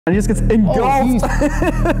And he just gets engulfed.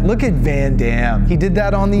 Look at Van Damme. He did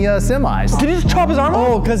that on the semis. Did he just chop his arm off?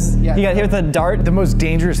 Oh, because he got hit with a dart. The most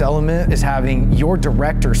dangerous element is having your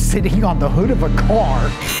director sitting on the hood of a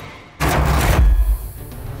car.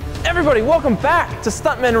 Everybody, welcome back to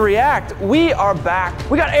Stuntmen React. We are back.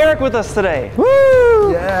 We got Eric with us today.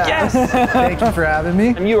 Woo! Yeah. Yes! Thank you for having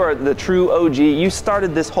me. And you are the true OG. You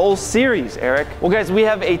started this whole series, Eric. Well, guys, we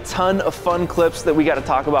have a ton of fun clips that we got to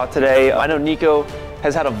talk about today. I know Nico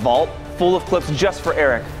has had a vault full of clips just for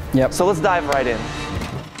Eric. Yep. So let's dive right in.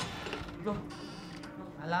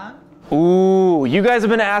 Ooh, you guys have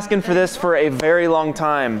been asking for this for a very long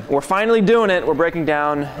time. We're finally doing it. We're breaking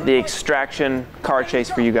down the extraction car chase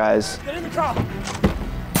for you guys. Get in the car.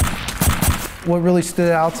 What really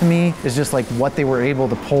stood out to me is just like what they were able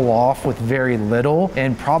to pull off with very little,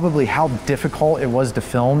 and probably how difficult it was to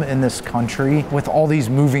film in this country with all these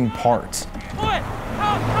moving parts.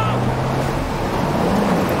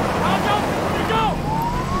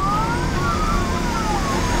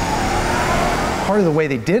 Part of the way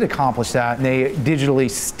they did accomplish that, they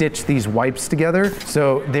digitally stitched these wipes together,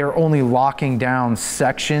 so they're only locking down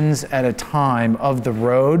sections at a time of the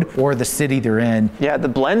road or the city they're in. Yeah, the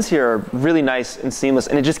blends here are really nice and seamless,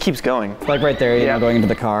 and it just keeps going. Like right there, you know, going into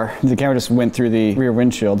the car. The camera just went through the rear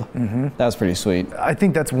windshield. That was pretty sweet. I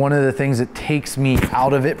think that's one of the things that takes me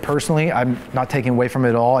out of it personally. I'm not taking away from it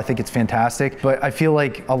at all. I think it's fantastic, but I feel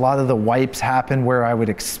like a lot of the wipes happen where I would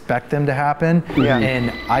expect them to happen,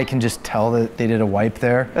 and I can just tell that they did a wipe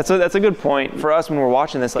there. That's a good point. For us, when we're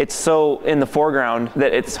watching this, it's so in the foreground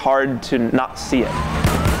that it's hard to not see it.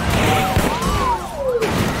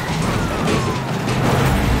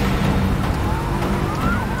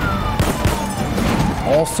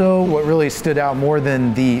 Also, what really stood out more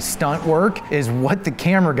than the stunt work is what the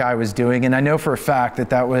camera guy was doing, and I know for a fact that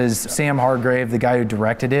that was Sam Hargrave, the guy who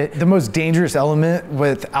directed it. The most dangerous element,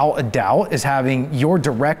 without a doubt, is having your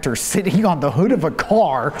director sitting on the hood of a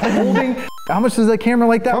car holding. How much does that camera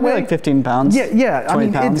like that Probably weigh? like 15 pounds. Yeah. I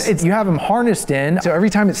mean, pounds. you have him harnessed in, so every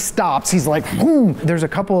time it stops, he's like, boom. There's a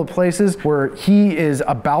couple of places where he is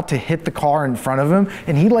about to hit the car in front of him,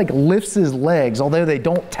 and he like lifts his legs, although they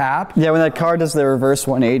don't tap. Yeah, when that car does the reverse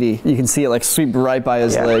 180, you can see it like sweep right by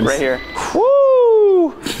his legs. Right here. Woo!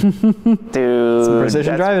 Dude. Some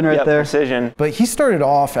precision driving right there. Precision. But he started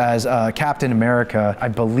off as Captain America. I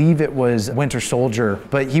believe it was Winter Soldier,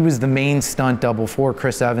 but he was the main stunt double for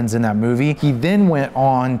Chris Evans in that movie. He then went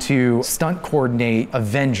on to stunt coordinate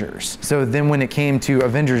Avengers. So then when it came to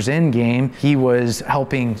Avengers Endgame, he was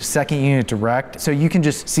helping second unit direct. So you can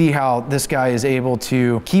just see how this guy is able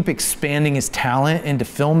to keep expanding his talent into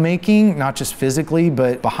filmmaking, not just physically,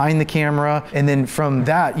 but behind the camera. And then from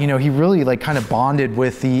that, you know, he really like kind of bonded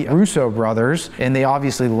with the Russo brothers, and they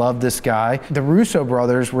obviously loved this guy. The Russo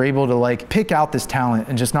brothers were able to like pick out this talent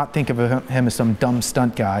and just not think of him as some dumb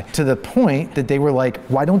stunt guy, to the point that they were like,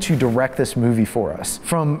 why don't you direct this movie for us?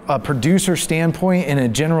 From a producer standpoint and a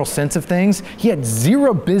general sense of things, he had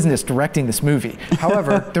zero business directing this movie.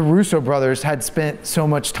 However, the Russo brothers had spent so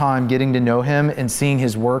much time getting to know him and seeing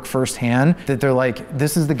his work firsthand that they're like,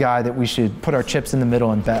 this is the guy that we should put our chips in the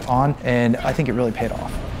middle and bet on, and I think it really paid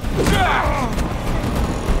off.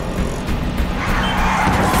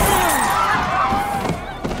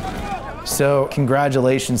 So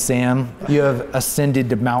congratulations, Sam. You have ascended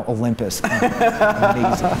to Mount Olympus.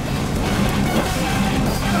 Amazing.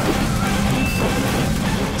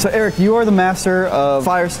 So Eric, you are the master of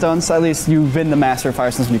fire stunts. At least you've been the master of fire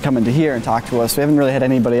stunts when you come into here and talk to us. We haven't really had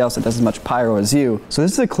anybody else that does as much pyro as you. So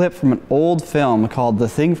this is a clip from an old film called The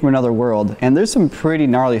Thing from Another World, and there's some pretty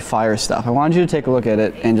gnarly fire stuff. I wanted you to take a look at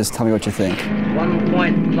it and just tell me what you think. 1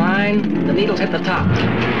 point line, the needles hit the top.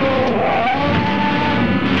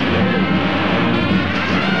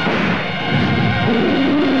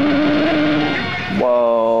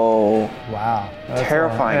 Whoa. Wow. That's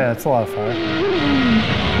terrifying. Yeah, that's a lot of fire.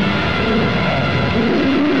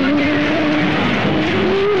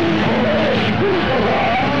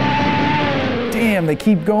 Damn, they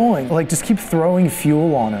keep going. Like, just keep throwing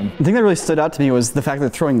fuel on him. The thing that really stood out to me was the fact that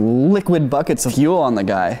they're throwing liquid buckets of fuel on the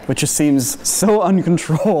guy, which just seems so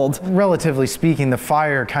uncontrolled. Relatively speaking, the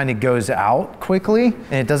fire kind of goes out quickly,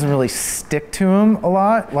 and it doesn't really stick to him a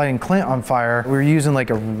lot. Lighting Clint on fire, we were using like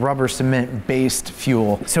a rubber cement based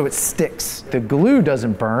fuel, so it sticks. The glue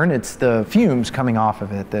doesn't burn, it's the fumes coming off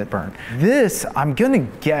of it that burn. This, I'm gonna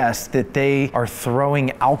guess that they are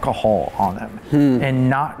throwing alcohol on him and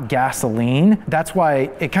not gasoline. That's why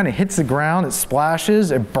it kind of hits the ground, it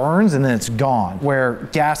splashes, it burns, and then it's gone. Where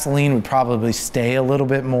gasoline would probably stay a little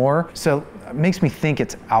bit more. So It makes me think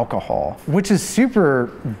it's alcohol, which is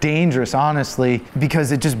super dangerous, honestly,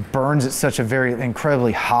 because it just burns at such a very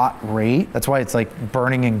incredibly hot rate. That's why it's like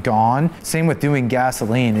burning and gone. Same with doing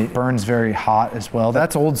gasoline. It burns very hot as well.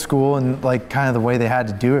 That's old school and like kind of the way they had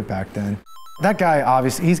to do it back then. That guy,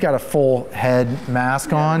 obviously, he's got a full head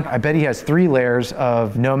mask on. I bet he has 3 layers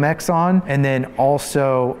of Nomex on. And then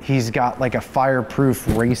also he's got like a fireproof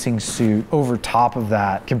racing suit over top of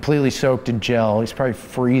that, completely soaked in gel. He's probably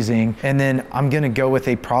freezing. And then I'm gonna go with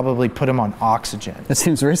they probably put him on oxygen. That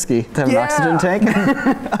seems risky to have an oxygen tank.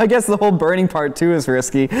 I guess the whole burning part too is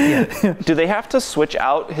risky. Yeah. Do they have to switch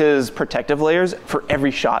out his protective layers for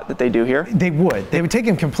every shot that they do here? They would. They would take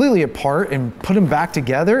him completely apart and put him back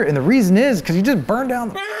together. And the reason is because you just burn down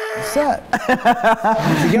the set.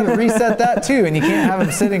 You gotta reset that too, and you can't have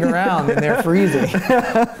them sitting around and they're freezing.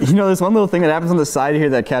 You know, there's one little thing that happens on the side here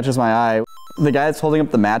that catches my eye. The guy that's holding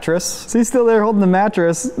up the mattress, so he's still there holding the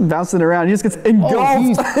mattress, bouncing around. He just gets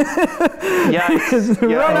engulfed. Run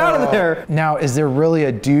out of there. Now, is there really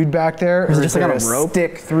a dude back there? Or is just there like on a rope?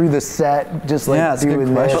 Stick through the set, just like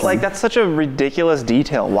doing this? But like, that's such a ridiculous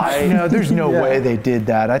detail. Why? No, there's no way they did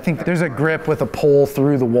that. I think there's a grip with a pole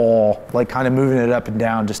through the wall, like kind of moving it up and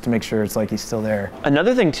down just to make sure it's like he's still there.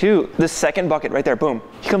 Another thing too, this second bucket right there, boom.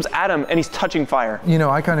 He comes at him and he's touching fire. You know,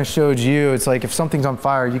 I kind of showed you, it's like if something's on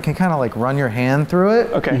fire, you can kind of like run your hand through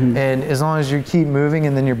it. Okay. And as long as you keep moving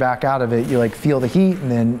and then you're back out of it, you like feel the heat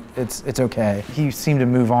and then it's okay. He seemed to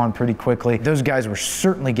move on pretty quickly. Those guys were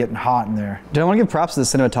certainly getting hot in there. I want to give props to the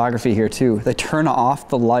cinematography here too. They turn off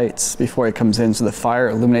the lights before it comes in so the fire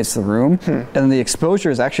illuminates the room. And the exposure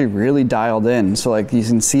is actually really dialed in. So like you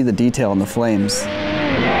can see the detail in the flames.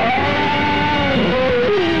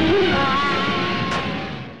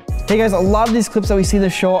 Hey guys, a lot of these clips that we see in the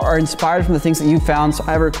show are inspired from the things that you found, so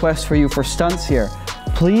I have a request for you for stunts here.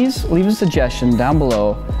 Please leave a suggestion down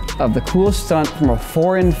below of the coolest stunt from a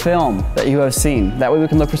foreign film that you have seen. That way we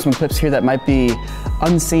can look for some clips here that might be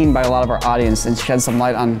unseen by a lot of our audience and shed some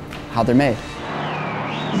light on how they're made.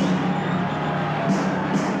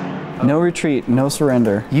 No retreat, no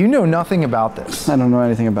surrender. You know nothing about this. I don't know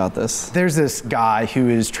anything about this. There's this guy who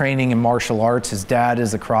is training in martial arts. His dad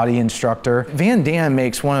is a karate instructor. Van Damme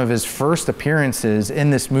makes one of his first appearances in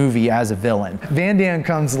this movie as a villain. Van Damme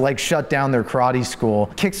comes to like shut down their karate school,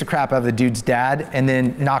 kicks the crap out of the dude's dad, and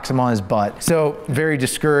then knocks him on his butt. So very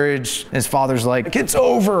discouraged. His father's like, it's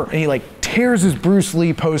over. And he like tears his Bruce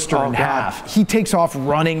Lee poster in half. He takes off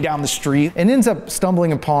running down the street and ends up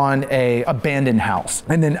stumbling upon a abandoned house.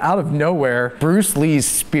 And then out of nowhere, Bruce Lee's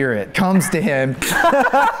spirit comes to him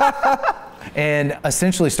and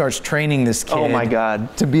essentially starts training this kid. Oh my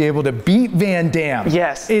God. To be able to beat Van Damme.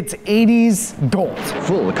 Yes. It's 80s gold.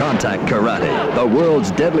 Full contact karate, the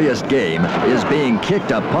world's deadliest game, is being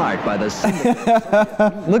kicked apart by the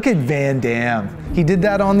Look at Van Damme. He did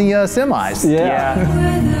that on the semis.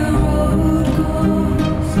 Yeah.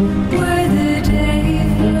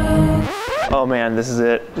 Oh man, this is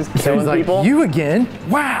it. Just So killing he's like, people. you again?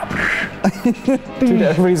 Wow. Dude,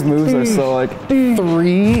 everybody's moves are so like...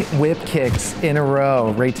 3 whip kicks in a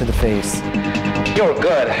row, right to the face. You're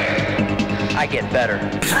good. I get better.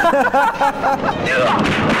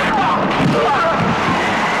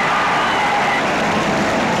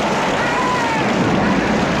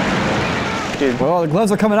 Dude. Well, the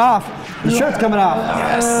gloves are coming off. The shirt's coming off.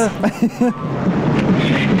 Yes.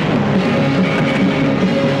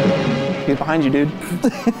 He's behind you, dude.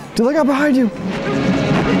 Dude, look out behind you.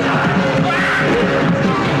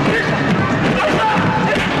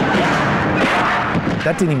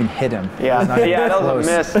 That didn't even hit him. Yeah, Not even yeah, that was a close.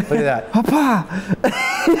 miss. Look at that. Papa!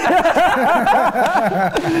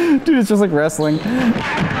 Dude, it's just like wrestling.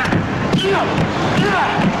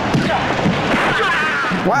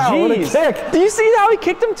 Wow, what a Jeez. kick! Do you see how he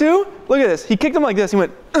kicked him too? Look at this. He kicked him like this. He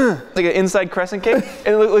went like an inside crescent kick,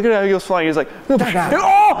 and look at how he goes flying. He's like, oh!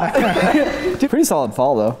 Dude, pretty solid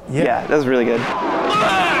fall though. Yeah, that was really good.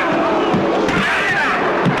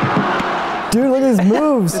 Dude, look at his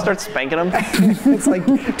moves. He starts spanking him. It's like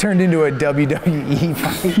turned into a WWE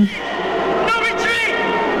fight. No retreat!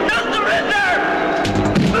 No surrender!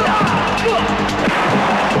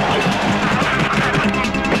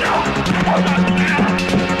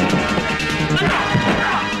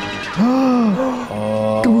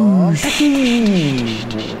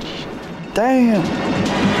 Damn.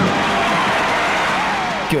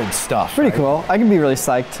 good stuff. Pretty cool. I could be really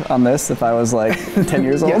psyched on this if I was like 10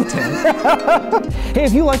 years old. Hey,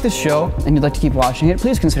 if you like this show and you'd like to keep watching it,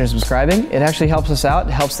 please consider subscribing. It actually helps us out.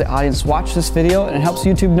 It helps the audience watch this video, and it helps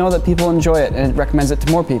YouTube know that people enjoy it, and it recommends it to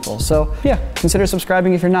more people. So yeah, consider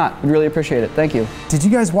subscribing if you're not. We'd really appreciate it. Thank you. Did you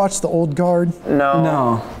guys watch The Old Guard? No.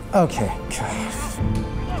 No. Okay.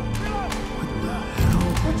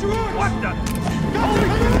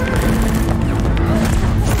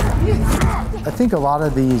 I think a lot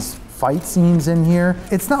of these fight scenes in here,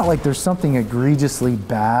 it's not like there's something egregiously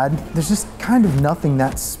bad. There's just kind of nothing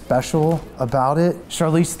that special about it.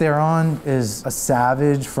 Charlize Theron is a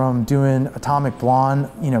savage from doing Atomic Blonde,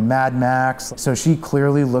 you know, Mad Max. So she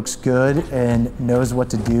clearly looks good and knows what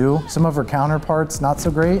to do. Some of her counterparts, not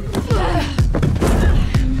so great.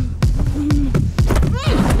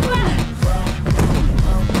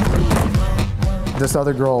 This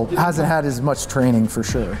other girl hasn't had as much training for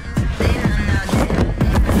sure.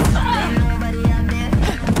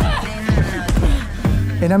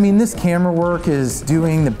 And I mean, this camera work is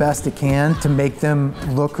doing the best it can to make them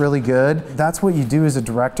look really good. That's what you do as a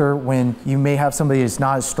director when you may have somebody that's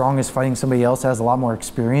not as strong as fighting somebody else that has a lot more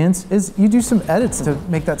experience, is you do some edits to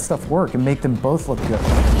make that stuff work and make them both look good.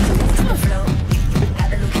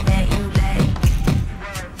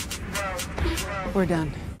 We're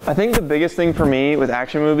done. I think the biggest thing for me with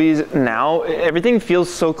action movies now, everything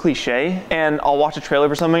feels so cliche, and I'll watch a trailer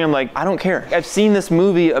for something, I'm like, I don't care. I've seen this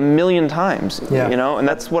movie a million times, you know, and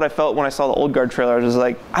that's what I felt when I saw the Old Guard trailer. I was just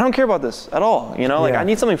like, I don't care about this at all, you know, like I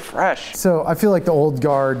need something fresh. So I feel like The Old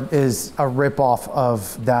Guard is a ripoff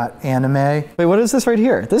of that anime. Wait, what is this right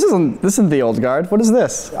here? This isn't The Old Guard. What is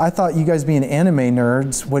this? I thought you guys being anime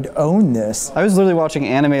nerds would own this. I was literally watching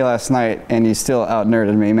anime last night, and you still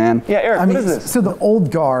out-nerded me, man. Yeah, Eric, what is this? So The Old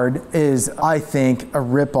Guard is, I think, a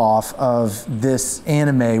ripoff of this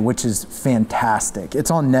anime, which is fantastic. It's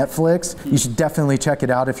on Netflix. You should definitely check it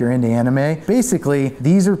out if you're into anime. Basically,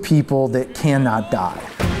 these are people that cannot die.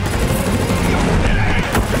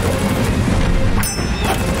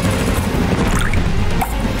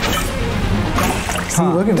 See,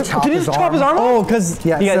 look at him chop Did he his just arm. chop his arm off? Oh, because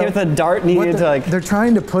you got hit with a dart and he needed to like... They're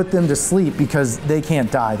trying to put them to sleep because they can't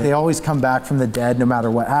die. They always come back from the dead no matter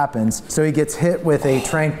what happens. So he gets hit with a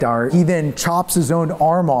tranq dart. He then chops his own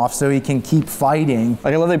arm off so he can keep fighting.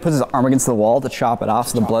 Like I love that he puts his arm against the wall to chop it off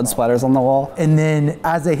so the blood splatters on the wall. And then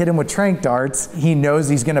as they hit him with tranq darts, he knows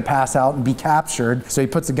he's gonna pass out and be captured. So he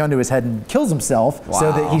puts a gun to his head and kills himself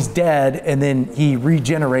so that he's dead, and then he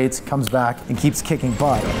regenerates, comes back, and keeps kicking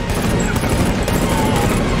butt.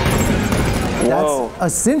 That's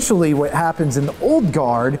essentially what happens in The Old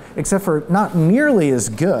Guard, except for not nearly as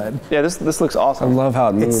good. Yeah, this looks awesome. I love how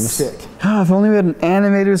it moves. It's sick. Oh, if only we had an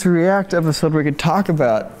Animators React episode where we could talk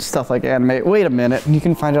about stuff like anime. Wait a minute, you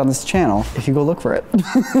can find it on this channel if you go look for it.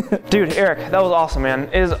 Dude, Eric, that was awesome, man.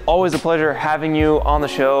 It is always a pleasure having you on the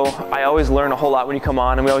show. I always learn a whole lot when you come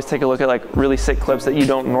on, and we always take a look at like really sick clips that you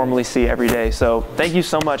don't normally see every day. So thank you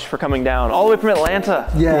so much for coming down all the way from Atlanta.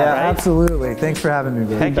 Yeah, right? Absolutely. Thanks for having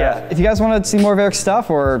me, Heck yeah. If you guys want to see more of Eric's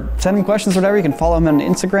stuff or send him questions or whatever, you can follow him on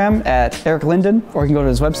Instagram at Eric Linden, or you can go to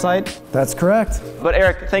his website. That's correct. But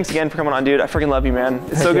Eric, thanks again for coming on, dude. I freaking love you, man.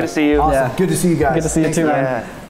 It's so good to see you. Awesome. Good to see you guys. Good to see you too, man.